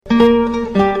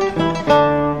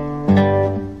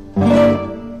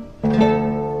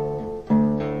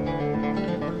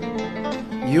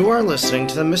listening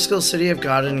to the Mystical City of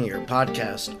God in a Year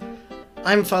podcast.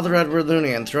 I'm Father Edward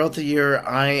Looney, and throughout the year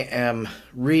I am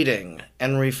reading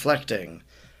and reflecting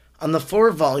on the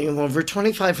 4-volume, over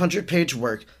 2,500-page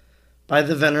work by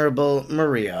the Venerable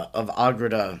Maria of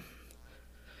Agreda.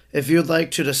 If you'd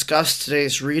like to discuss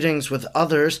today's readings with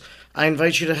others, I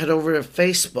invite you to head over to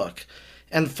Facebook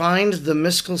and find the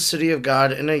Mystical City of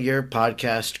God in a Year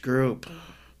podcast group.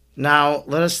 Now,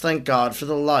 let us thank God for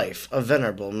the life of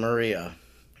Venerable Maria.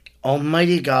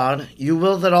 Almighty God, you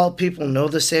will that all people know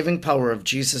the saving power of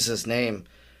Jesus' name.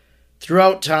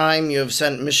 Throughout time, you have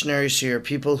sent missionaries to your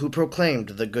people who proclaimed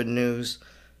the good news.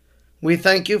 We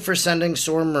thank you for sending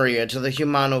Sor Maria to the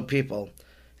Humano people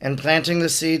and planting the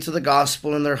seeds of the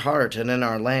gospel in their heart and in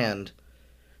our land.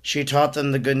 She taught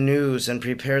them the good news and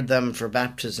prepared them for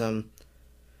baptism.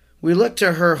 We look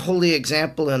to her holy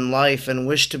example in life and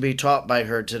wish to be taught by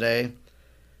her today.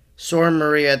 Sor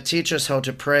Maria, teach us how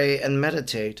to pray and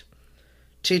meditate.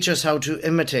 Teach us how to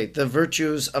imitate the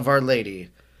virtues of Our Lady.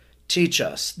 Teach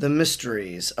us the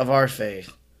mysteries of our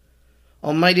faith.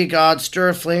 Almighty God, stir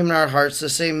aflame in our hearts the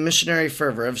same missionary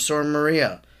fervor of Sor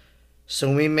Maria,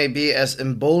 so we may be as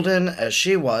emboldened as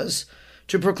she was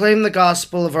to proclaim the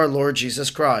gospel of our Lord Jesus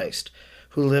Christ,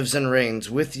 who lives and reigns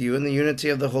with you in the unity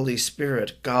of the Holy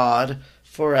Spirit, God,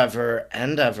 forever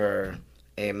and ever.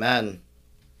 Amen.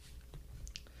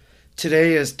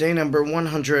 Today is day number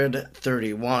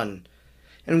 131.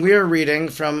 And we are reading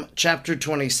from chapter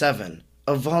 27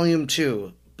 of volume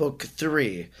 2, book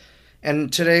 3.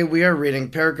 And today we are reading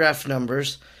paragraph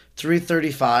numbers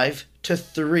 335 to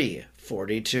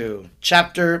 342.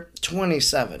 Chapter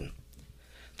 27.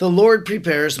 The Lord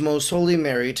prepares Most Holy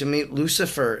Mary to meet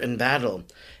Lucifer in battle,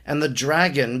 and the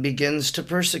dragon begins to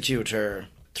persecute her.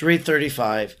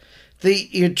 335. The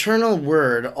eternal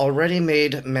Word already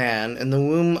made man in the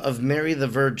womb of Mary the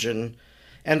Virgin,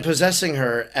 and possessing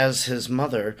her as his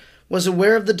mother, was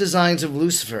aware of the designs of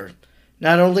Lucifer,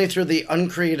 not only through the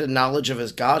uncreated knowledge of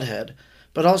his Godhead,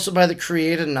 but also by the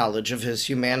created knowledge of his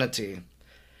humanity.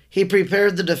 He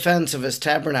prepared the defense of his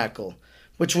tabernacle,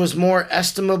 which was more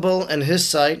estimable in his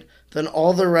sight than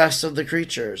all the rest of the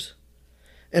creatures,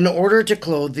 in order to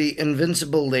clothe the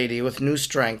invincible lady with new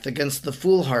strength against the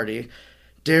foolhardy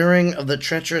daring of the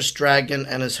treacherous dragon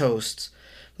and his hosts.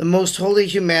 The most holy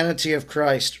humanity of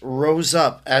Christ rose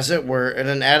up, as it were, in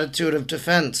an attitude of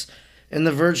defense in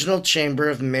the virginal chamber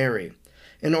of Mary,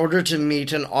 in order to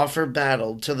meet and offer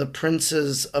battle to the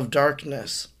princes of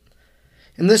darkness.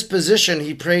 In this position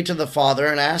he prayed to the Father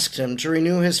and asked him to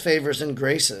renew his favors and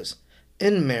graces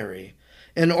in Mary,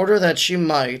 in order that she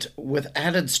might, with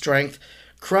added strength,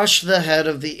 crush the head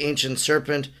of the ancient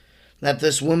serpent, that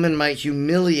this woman might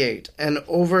humiliate and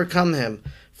overcome him,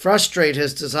 frustrate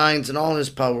his designs and all his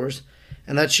powers,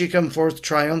 and that she come forth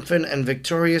triumphant and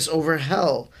victorious over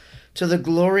hell, to the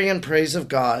glory and praise of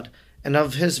God and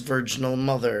of his virginal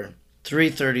mother.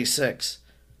 336.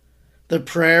 The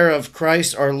prayer of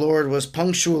Christ our Lord was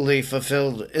punctually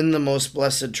fulfilled in the most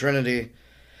blessed Trinity.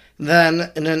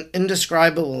 Then, in an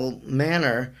indescribable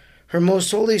manner, her most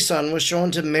holy Son was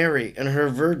shown to Mary in her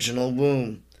virginal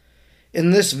womb.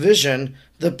 In this vision,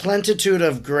 the plenitude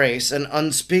of grace and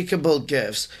unspeakable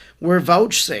gifts were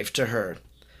vouchsafed to her.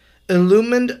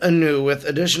 Illumined anew with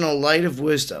additional light of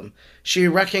wisdom, she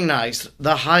recognized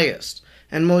the highest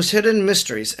and most hidden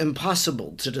mysteries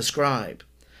impossible to describe.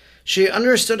 She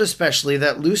understood especially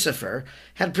that Lucifer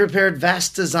had prepared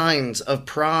vast designs of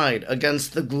pride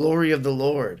against the glory of the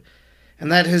Lord,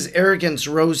 and that his arrogance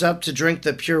rose up to drink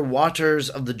the pure waters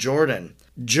of the Jordan.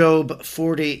 Job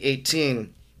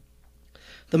 40:18.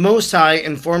 The Most High,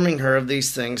 informing her of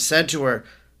these things, said to her,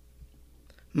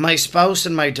 My spouse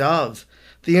and my dove,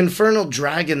 the infernal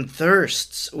dragon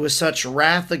thirsts with such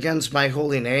wrath against my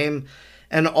holy name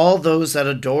and all those that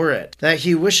adore it, that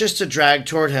he wishes to drag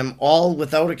toward him all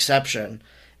without exception,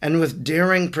 and with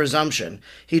daring presumption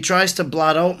he tries to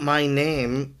blot out my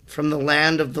name from the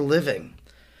land of the living.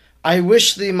 I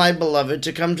wish thee, my beloved,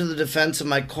 to come to the defense of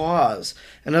my cause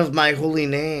and of my holy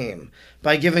name,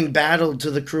 by giving battle to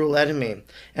the cruel enemy,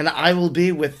 and I will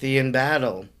be with thee in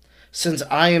battle, since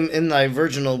I am in thy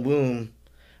virginal womb.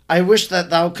 I wish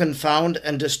that thou confound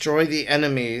and destroy the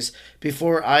enemies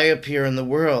before I appear in the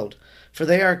world, for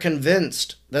they are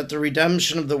convinced that the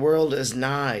redemption of the world is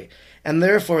nigh, and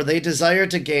therefore they desire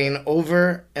to gain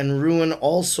over and ruin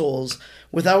all souls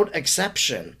without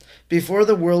exception before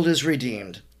the world is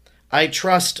redeemed. I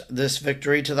trust this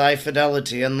victory to thy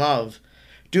fidelity and love.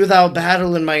 Do thou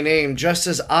battle in my name, just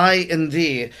as I in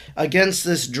thee, against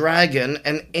this dragon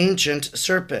and ancient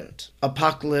serpent.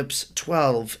 Apocalypse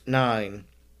 12:9.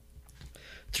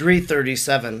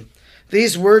 337.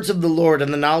 These words of the Lord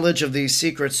and the knowledge of these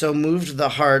secrets so moved the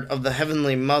heart of the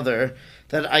Heavenly Mother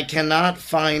that I cannot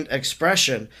find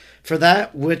expression for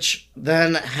that which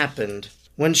then happened.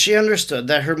 When she understood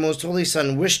that her most holy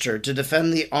Son wished her to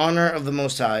defend the honor of the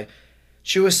Most High,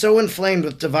 she was so inflamed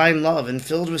with divine love and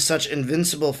filled with such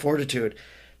invincible fortitude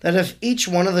that if each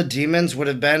one of the demons would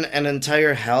have been an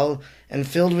entire hell and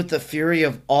filled with the fury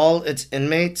of all its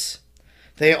inmates,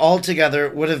 they altogether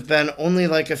would have been only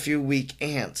like a few weak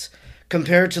ants,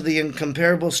 compared to the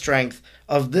incomparable strength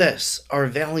of this, our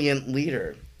valiant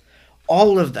leader.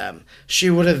 All of them she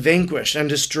would have vanquished and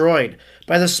destroyed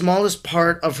by the smallest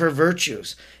part of her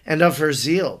virtues and of her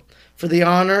zeal for the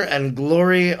honor and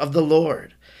glory of the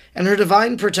Lord. And her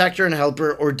divine protector and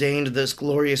helper ordained this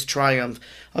glorious triumph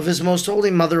of his most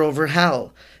holy mother over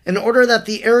hell, in order that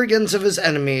the arrogance of his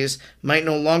enemies might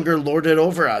no longer lord it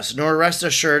over us, nor rest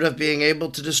assured of being able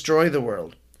to destroy the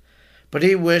world. But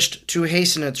he wished to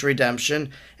hasten its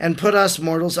redemption and put us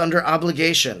mortals under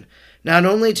obligation, not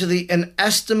only to the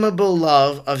inestimable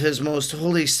love of his most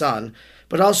holy Son,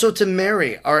 but also to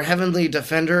Mary, our heavenly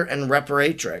defender and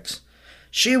reparatrix.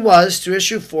 She was to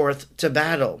issue forth to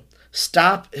battle,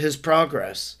 stop his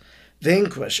progress,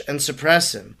 vanquish and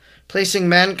suppress him, placing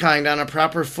mankind on a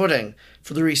proper footing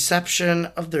for the reception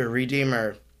of their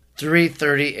Redeemer.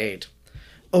 338.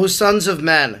 O sons of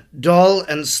men, dull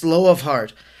and slow of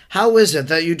heart, how is it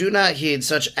that you do not heed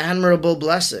such admirable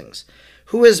blessings?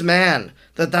 Who is man,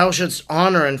 that thou shouldst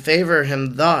honor and favor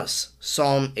him thus?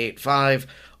 Psalm 8:5.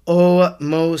 O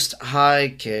most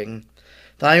high King,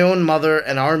 thy own mother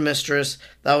and our mistress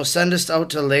thou sendest out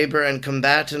to labor and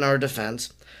combat in our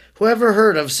defense. Who ever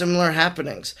heard of similar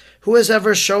happenings? Who has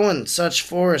ever shown such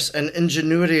force and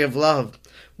ingenuity of love?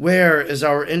 Where is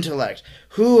our intellect?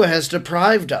 Who has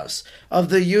deprived us of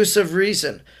the use of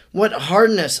reason? What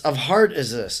hardness of heart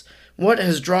is this? What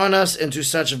has drawn us into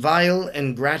such vile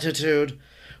ingratitude?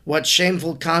 What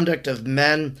shameful conduct of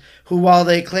men, who, while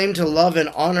they claim to love and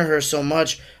honor her so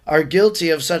much, are guilty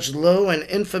of such low and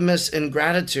infamous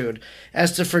ingratitude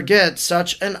as to forget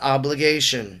such an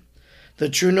obligation. The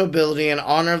true nobility and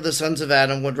honor of the sons of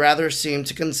Adam would rather seem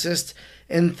to consist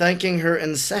in thanking her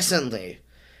incessantly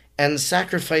and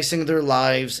sacrificing their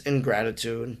lives in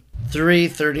gratitude.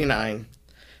 339.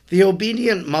 The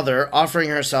obedient mother, offering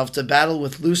herself to battle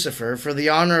with Lucifer for the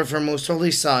honor of her most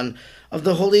holy Son of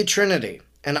the Holy Trinity,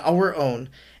 and our own,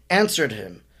 answered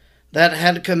him that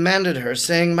had commanded her,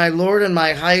 saying, My Lord and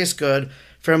my highest good,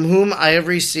 from whom I have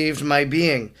received my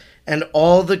being, and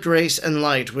all the grace and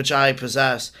light which I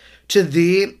possess. To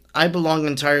thee I belong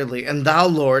entirely, and thou,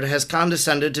 Lord, hast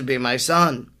condescended to be my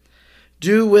son.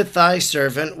 Do with thy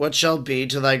servant what shall be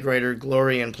to thy greater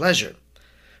glory and pleasure.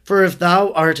 For if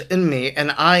thou art in me,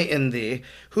 and I in thee,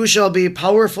 who shall be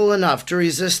powerful enough to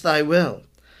resist thy will?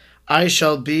 I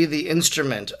shall be the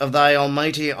instrument of thy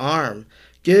almighty arm.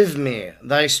 Give me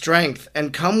thy strength,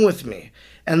 and come with me,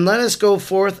 and let us go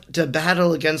forth to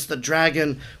battle against the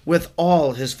dragon with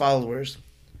all his followers.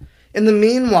 In the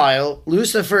meanwhile,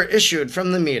 Lucifer issued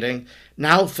from the meeting,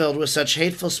 now filled with such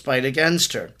hateful spite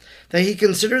against her, that he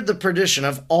considered the perdition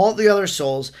of all the other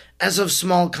souls as of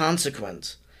small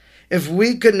consequence. If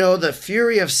we could know the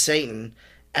fury of Satan,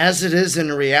 as it is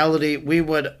in reality, we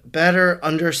would better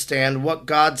understand what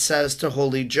God says to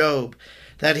holy Job,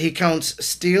 that he counts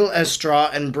steel as straw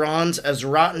and bronze as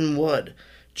rotten wood.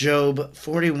 Job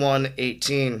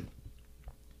 41:18.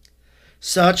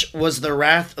 Such was the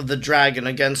wrath of the dragon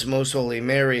against most holy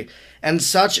Mary, and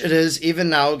such it is even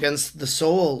now against the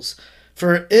souls.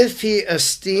 For if he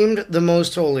esteemed the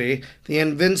most holy, the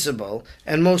invincible,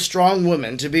 and most strong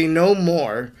woman to be no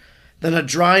more than a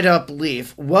dried-up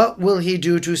leaf, what will he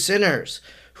do to sinners,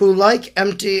 who like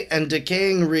empty and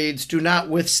decaying reeds do not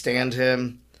withstand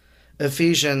him?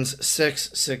 Ephesians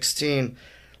 6:16.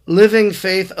 Living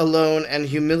faith alone and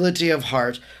humility of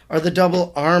heart are the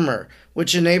double armor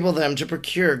which enable them to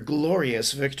procure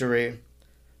glorious victory.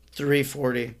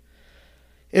 340.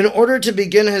 In order to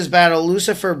begin his battle,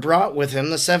 Lucifer brought with him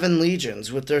the 7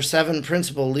 legions, with their 7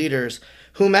 principal leaders,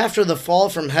 whom after the fall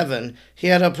from heaven he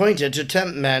had appointed to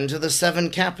tempt men to the 7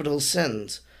 capital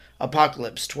sins.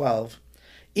 Apocalypse 12.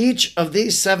 Each of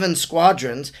these 7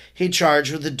 squadrons he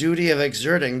charged with the duty of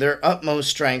exerting their utmost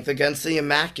strength against the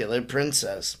immaculate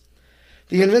princess.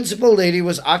 The invincible lady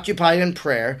was occupied in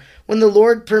prayer when the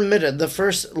Lord permitted the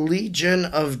first legion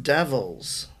of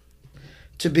devils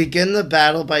to begin the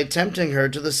battle by tempting her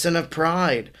to the sin of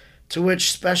pride, to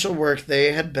which special work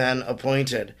they had been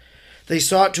appointed. They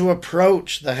sought to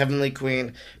approach the heavenly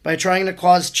queen by trying to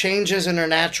cause changes in her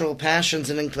natural passions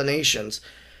and inclinations,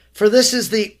 for this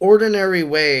is the ordinary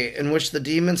way in which the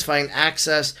demons find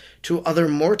access to other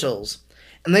mortals,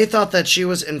 and they thought that she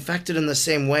was infected in the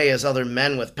same way as other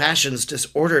men with passions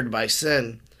disordered by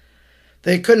sin.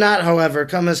 They could not, however,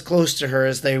 come as close to her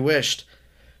as they wished,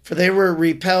 for they were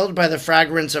repelled by the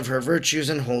fragrance of her virtues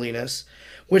and holiness,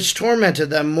 which tormented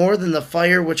them more than the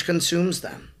fire which consumes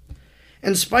them.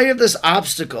 In spite of this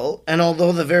obstacle, and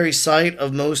although the very sight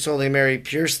of Most Holy Mary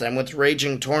pierced them with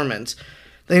raging torments,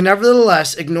 they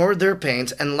nevertheless ignored their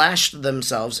pains and lashed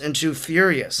themselves into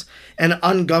furious and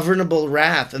ungovernable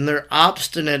wrath in their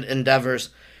obstinate endeavors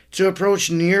to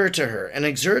approach near to her and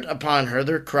exert upon her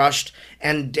their crushed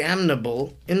and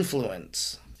damnable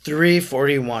influence.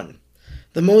 341.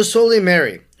 The Most Holy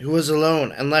Mary, who was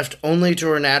alone and left only to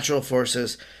her natural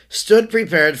forces, stood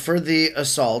prepared for the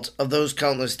assault of those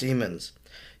countless demons.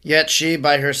 Yet she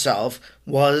by herself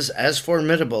was as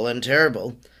formidable and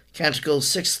terrible, Canticles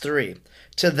 6:3,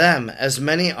 to them as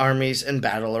many armies in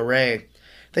battle array.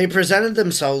 They presented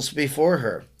themselves before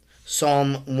her,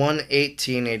 Psalm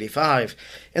 118:85,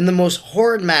 in the most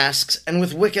horrid masks and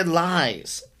with wicked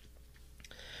lies.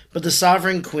 But the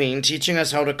sovereign queen, teaching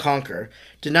us how to conquer,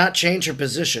 did not change her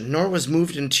position, nor was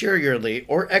moved interiorly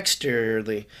or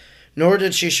exteriorly, nor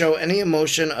did she show any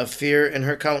emotion of fear in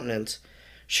her countenance.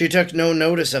 She took no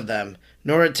notice of them,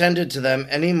 nor attended to them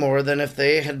any more than if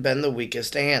they had been the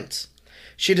weakest ants.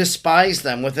 She despised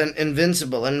them with an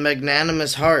invincible and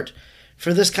magnanimous heart,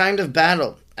 for this kind of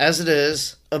battle, as it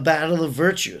is a battle of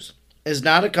virtues, is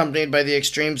not accompanied by the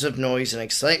extremes of noise and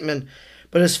excitement,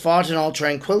 but is fought in all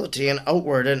tranquillity and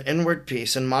outward and inward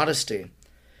peace and modesty.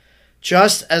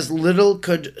 Just as little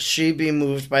could she be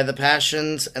moved by the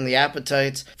passions and the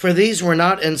appetites, for these were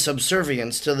not in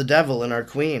subservience to the devil and our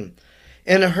queen.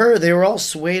 In her they were all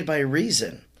swayed by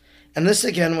reason, and this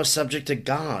again was subject to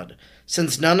God,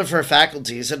 since none of her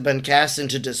faculties had been cast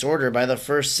into disorder by the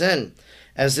first sin,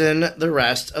 as in the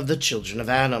rest of the children of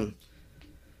Adam.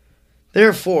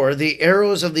 Therefore, the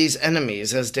arrows of these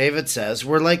enemies, as David says,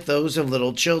 were like those of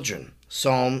little children,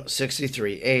 Psalm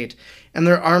 63:8, and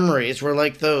their armories were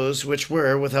like those which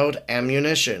were without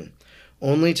ammunition.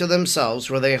 Only to themselves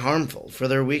were they harmful, for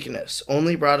their weakness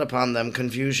only brought upon them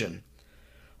confusion.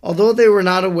 Although they were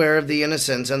not aware of the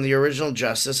innocence and the original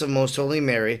justice of Most Holy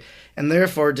Mary, and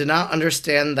therefore did not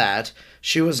understand that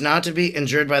she was not to be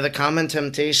injured by the common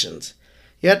temptations,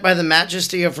 yet by the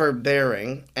majesty of her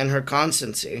bearing and her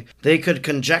constancy, they could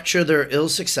conjecture their ill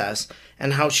success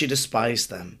and how she despised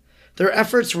them. Their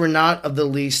efforts were not of the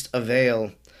least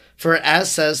avail. For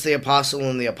as says the apostle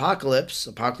in the Apocalypse,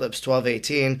 Apocalypse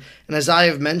 12:18, and as I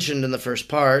have mentioned in the first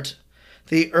part,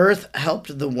 the earth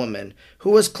helped the woman, who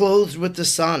was clothed with the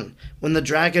sun, when the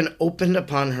dragon opened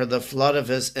upon her the flood of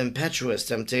his impetuous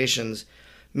temptations,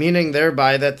 meaning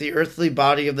thereby that the earthly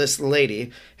body of this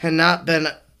lady had not been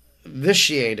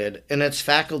vitiated in its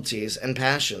faculties and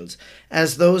passions,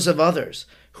 as those of others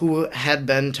who had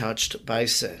been touched by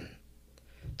sin.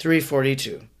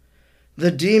 342.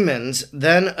 The demons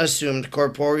then assumed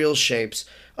corporeal shapes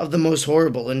of the most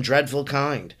horrible and dreadful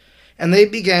kind, and they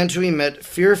began to emit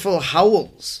fearful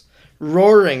howls,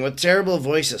 roaring with terrible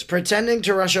voices, pretending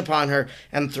to rush upon her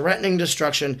and threatening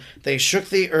destruction. They shook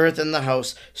the earth and the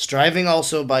house, striving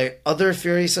also by other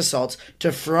furious assaults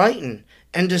to frighten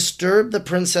and disturb the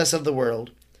princess of the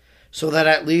world, so that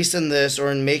at least in this,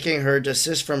 or in making her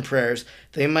desist from prayers,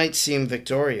 they might seem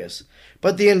victorious.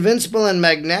 But the invincible and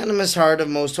magnanimous heart of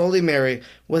Most Holy Mary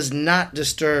was not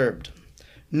disturbed,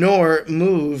 nor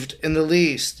moved in the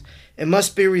least. It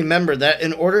must be remembered that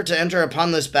in order to enter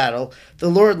upon this battle, the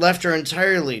Lord left her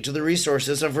entirely to the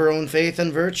resources of her own faith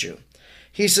and virtue.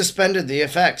 He suspended the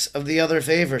effects of the other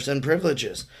favors and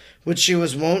privileges, which she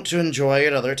was wont to enjoy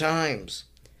at other times.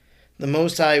 The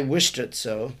Most High wished it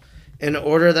so, in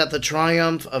order that the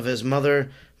triumph of his mother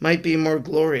might be more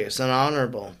glorious and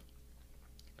honorable.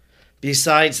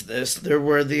 Besides this, there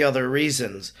were the other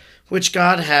reasons, which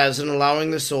God has in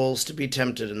allowing the souls to be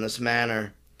tempted in this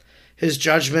manner. His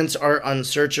judgments are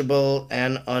unsearchable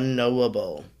and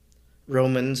unknowable.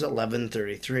 Romans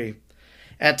 11:33.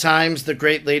 At times the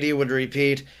great lady would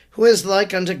repeat, "Who is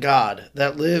like unto God,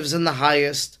 that lives in the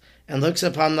highest, and looks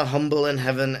upon the humble in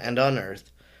heaven and on earth?"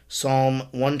 Psalm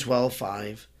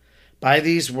 112:5. By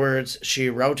these words she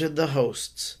routed the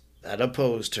hosts that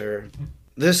opposed her.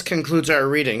 This concludes our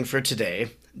reading for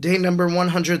today, day number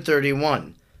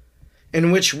 131, in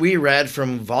which we read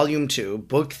from Volume 2,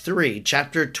 Book 3,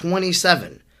 Chapter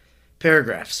 27,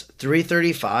 paragraphs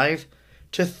 335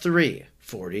 to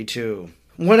 342.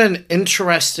 What an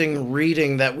interesting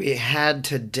reading that we had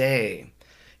today.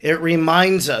 It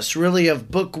reminds us really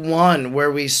of Book 1,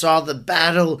 where we saw the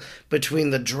battle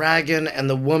between the dragon and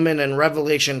the woman in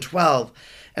Revelation 12,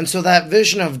 And so that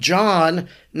vision of John,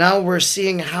 now we're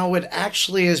seeing how it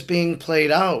actually is being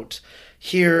played out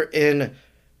here in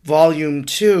Volume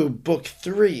 2, Book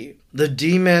 3. The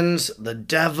demons, the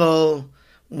devil,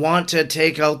 want to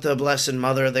take out the Blessed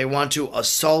Mother. They want to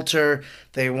assault her.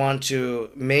 They want to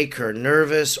make her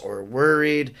nervous or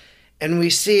worried. And we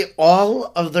see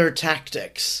all of their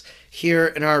tactics here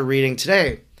in our reading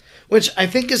today, which I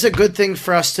think is a good thing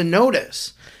for us to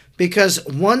notice. Because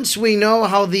once we know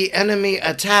how the enemy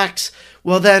attacks,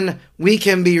 well, then we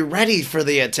can be ready for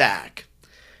the attack.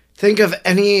 Think of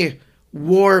any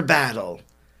war battle.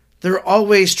 They're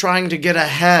always trying to get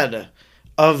ahead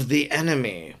of the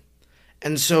enemy.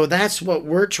 And so that's what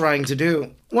we're trying to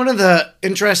do. One of the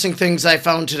interesting things I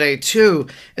found today, too,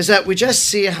 is that we just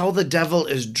see how the devil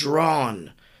is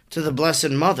drawn to the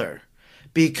Blessed Mother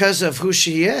because of who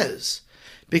she is,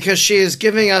 because she is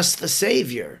giving us the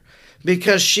Savior,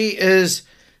 because she is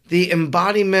the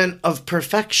embodiment of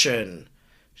perfection,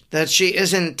 that she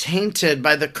isn't tainted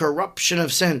by the corruption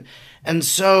of sin. And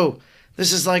so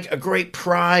this is like a great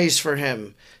prize for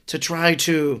him to try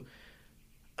to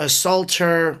assault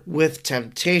her with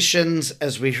temptations,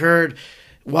 as we heard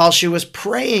while she was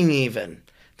praying, even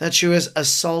that she was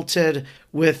assaulted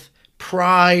with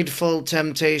prideful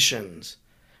temptations.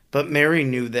 But Mary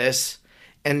knew this,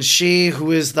 and she,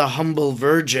 who is the humble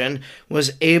virgin,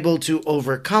 was able to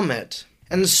overcome it.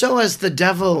 And so as the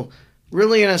devil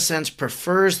really, in a sense,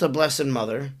 prefers the Blessed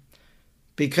Mother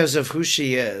because of who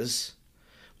she is,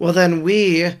 well, then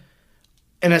we,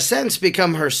 in a sense,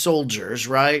 become her soldiers,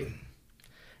 right?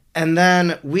 And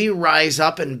then we rise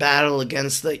up and battle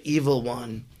against the evil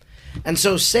one. And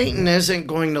so Satan isn't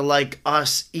going to like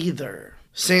us either.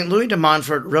 St. Louis de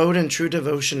Montfort wrote in True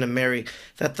Devotion to Mary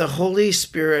that the Holy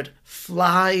Spirit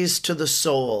flies to the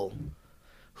soul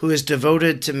who is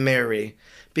devoted to Mary,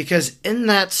 because in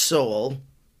that soul,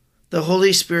 the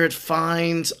Holy Spirit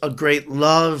finds a great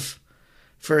love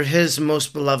for his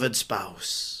most beloved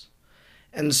spouse.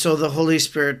 And so the Holy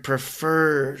Spirit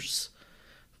prefers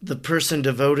the person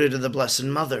devoted to the Blessed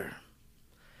Mother.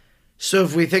 So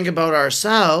if we think about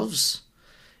ourselves,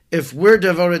 if we're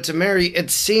devoted to Mary, it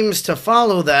seems to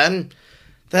follow then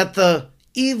that the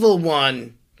evil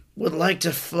one would like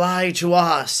to fly to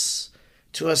us,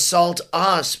 to assault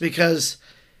us, because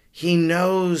he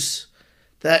knows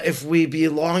that if we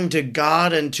belong to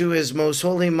God and to his most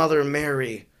holy Mother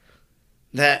Mary,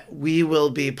 that we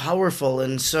will be powerful.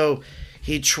 And so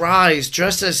he tries,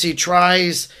 just as he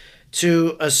tries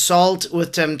to assault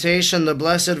with temptation the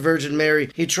Blessed Virgin Mary,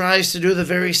 he tries to do the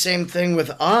very same thing with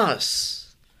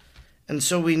us. And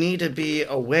so we need to be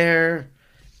aware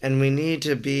and we need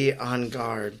to be on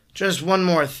guard. Just one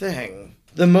more thing.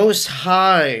 The Most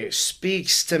High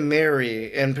speaks to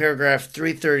Mary in paragraph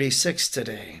 336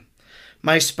 today.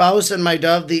 My spouse and my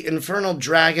dove, the infernal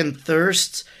dragon,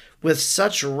 thirsts with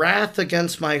such wrath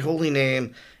against my holy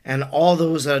name and all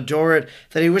those that adore it,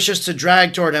 that he wishes to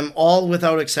drag toward him all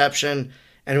without exception,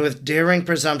 and with daring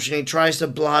presumption he tries to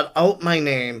blot out my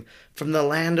name from the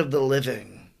land of the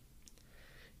living.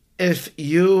 If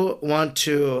you want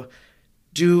to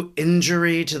do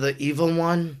injury to the evil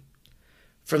one,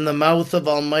 from the mouth of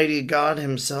Almighty God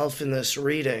himself in this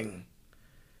reading,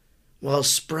 well,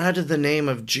 spread the name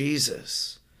of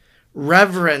Jesus.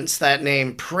 Reverence that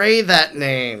name. Pray that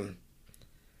name.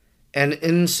 And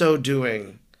in so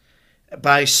doing,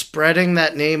 by spreading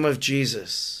that name of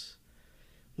Jesus,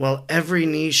 well, every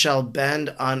knee shall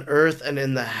bend on earth and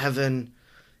in the heaven,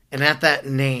 and at that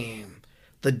name,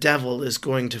 the devil is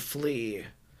going to flee.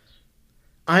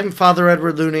 I'm Father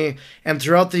Edward Looney, and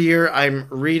throughout the year, I'm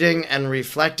reading and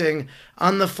reflecting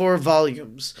on the 4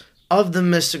 volumes of the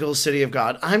Mystical City of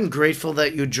God. I'm grateful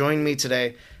that you joined me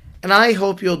today, and I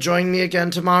hope you'll join me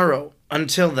again tomorrow.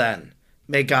 Until then,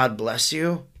 may God bless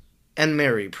you, and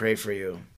Mary pray for you.